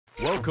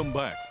Welcome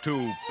back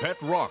to Pet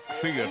Rock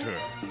Theater.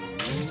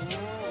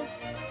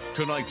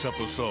 Tonight's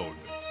episode,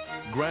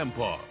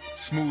 Grandpa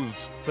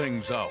smooths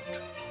things out.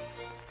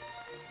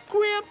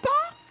 Grandpa,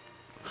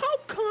 how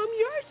come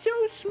you're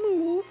so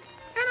smooth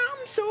and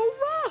I'm so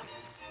rough?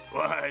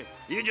 Why,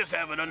 you just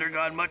haven't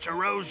undergone much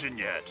erosion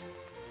yet.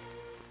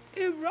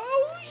 Erosion?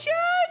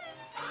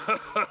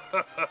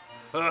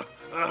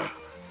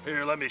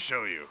 Here, let me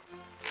show you.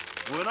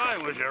 When I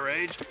was your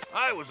age,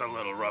 I was a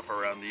little rough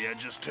around the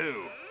edges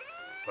too.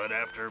 But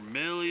after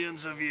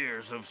millions of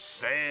years of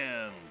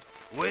sand,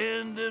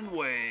 wind, and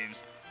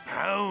waves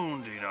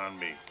pounding on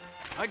me,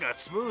 I got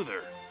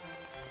smoother.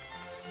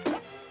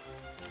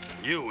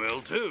 You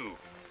will too.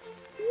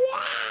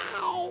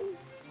 Wow!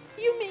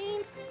 You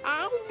mean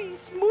I'll be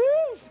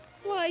smooth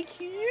like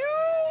you?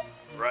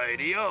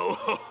 Righty-o.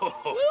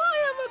 Will I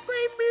have a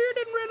gray beard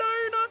and red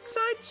iron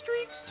oxide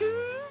streaks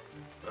too?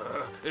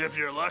 If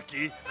you're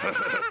lucky.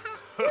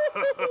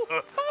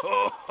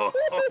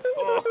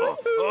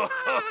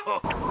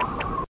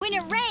 When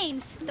it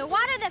rains, the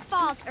water that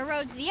falls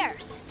erodes the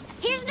earth.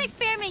 Here's an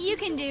experiment you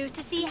can do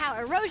to see how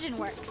erosion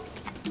works.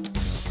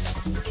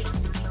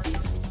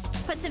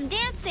 Put some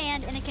damp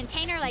sand in a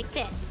container like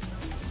this.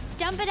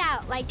 Dump it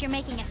out like you're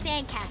making a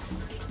sandcastle.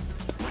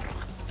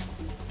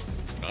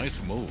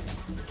 Nice move.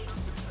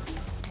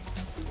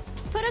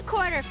 Put a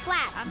quarter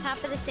flat on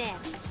top of the sand.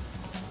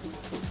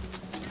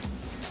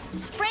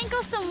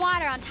 Sprinkle some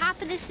water on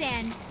top of the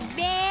sand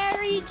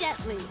very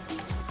gently.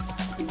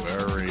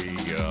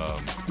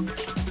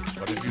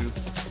 What did you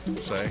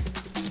say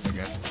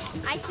again?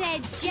 I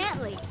said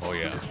gently. Oh,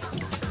 yeah.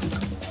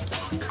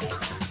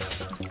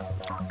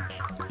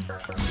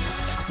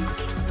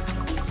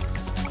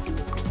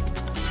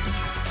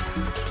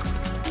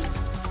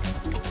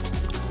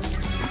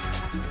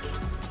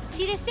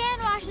 See, the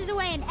sand washes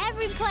away in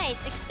every place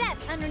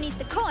except underneath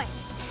the coin.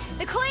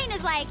 The coin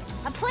is like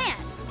a plant,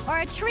 or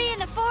a tree in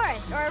the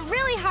forest, or a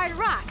really hard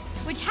rock,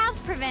 which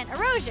helps prevent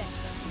erosion.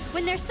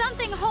 When there's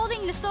something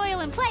holding the soil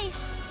in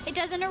place, it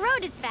doesn't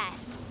erode as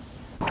fast.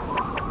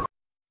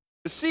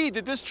 The seed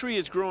that this tree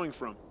is growing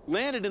from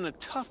landed in a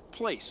tough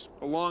place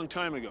a long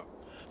time ago.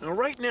 Now,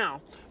 right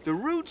now, the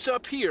roots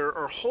up here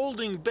are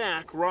holding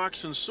back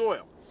rocks and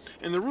soil.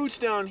 And the roots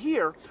down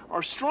here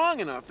are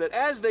strong enough that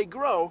as they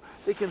grow,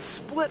 they can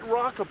split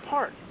rock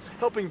apart,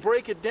 helping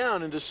break it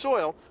down into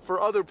soil for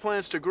other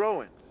plants to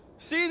grow in.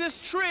 See, this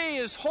tree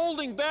is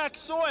holding back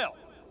soil,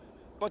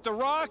 but the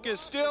rock is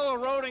still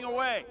eroding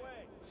away.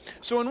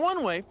 So in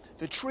one way,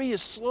 the tree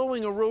is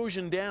slowing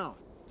erosion down,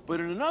 but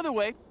in another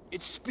way,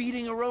 it's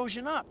speeding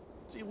erosion up.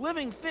 See,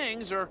 living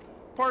things are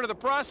part of the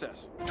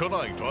process.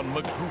 Tonight on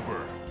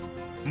MacGoober.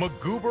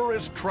 MacGoober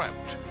is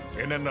trapped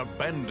in an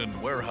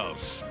abandoned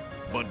warehouse,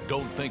 but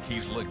don't think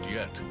he's licked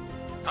yet.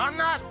 I'm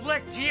not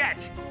licked yet.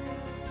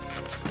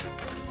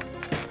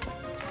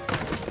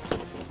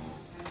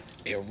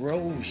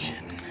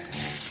 Erosion.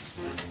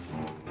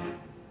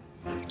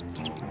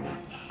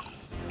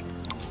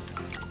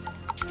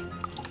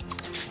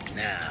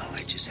 Now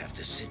I just have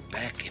to sit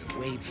back and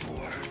wait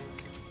for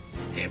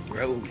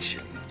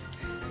erosion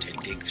to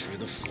dig through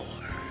the floor.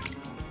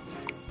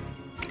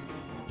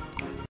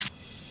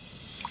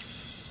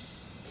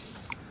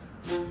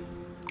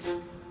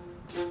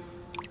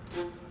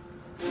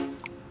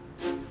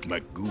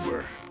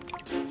 MacGoober.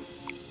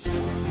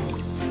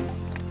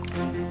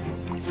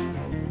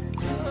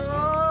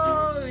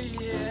 Oh,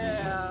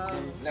 yeah.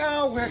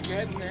 Now we're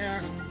getting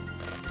there.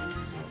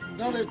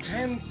 Another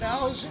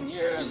 10,000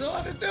 years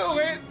ought to do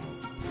it.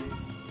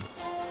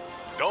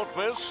 Don't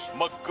miss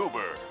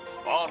MacGoober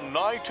on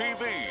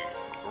NITV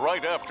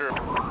right after.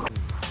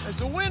 As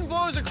the wind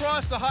blows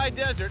across the high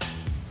desert,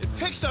 it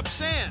picks up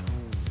sand.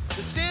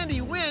 The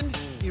sandy wind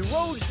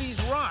erodes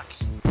these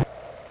rocks.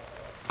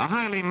 A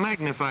highly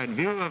magnified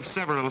view of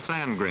several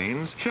sand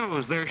grains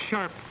shows their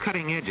sharp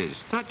cutting edges.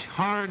 Such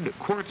hard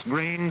quartz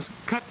grains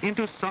cut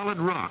into solid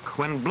rock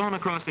when blown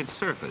across its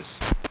surface.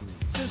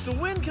 Since the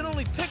wind can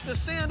only pick the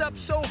sand up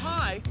so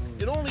high,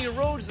 it only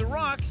erodes the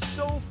rock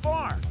so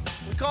far.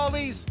 We call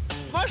these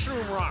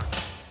mushroom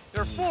rocks.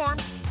 They're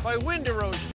formed by wind erosion.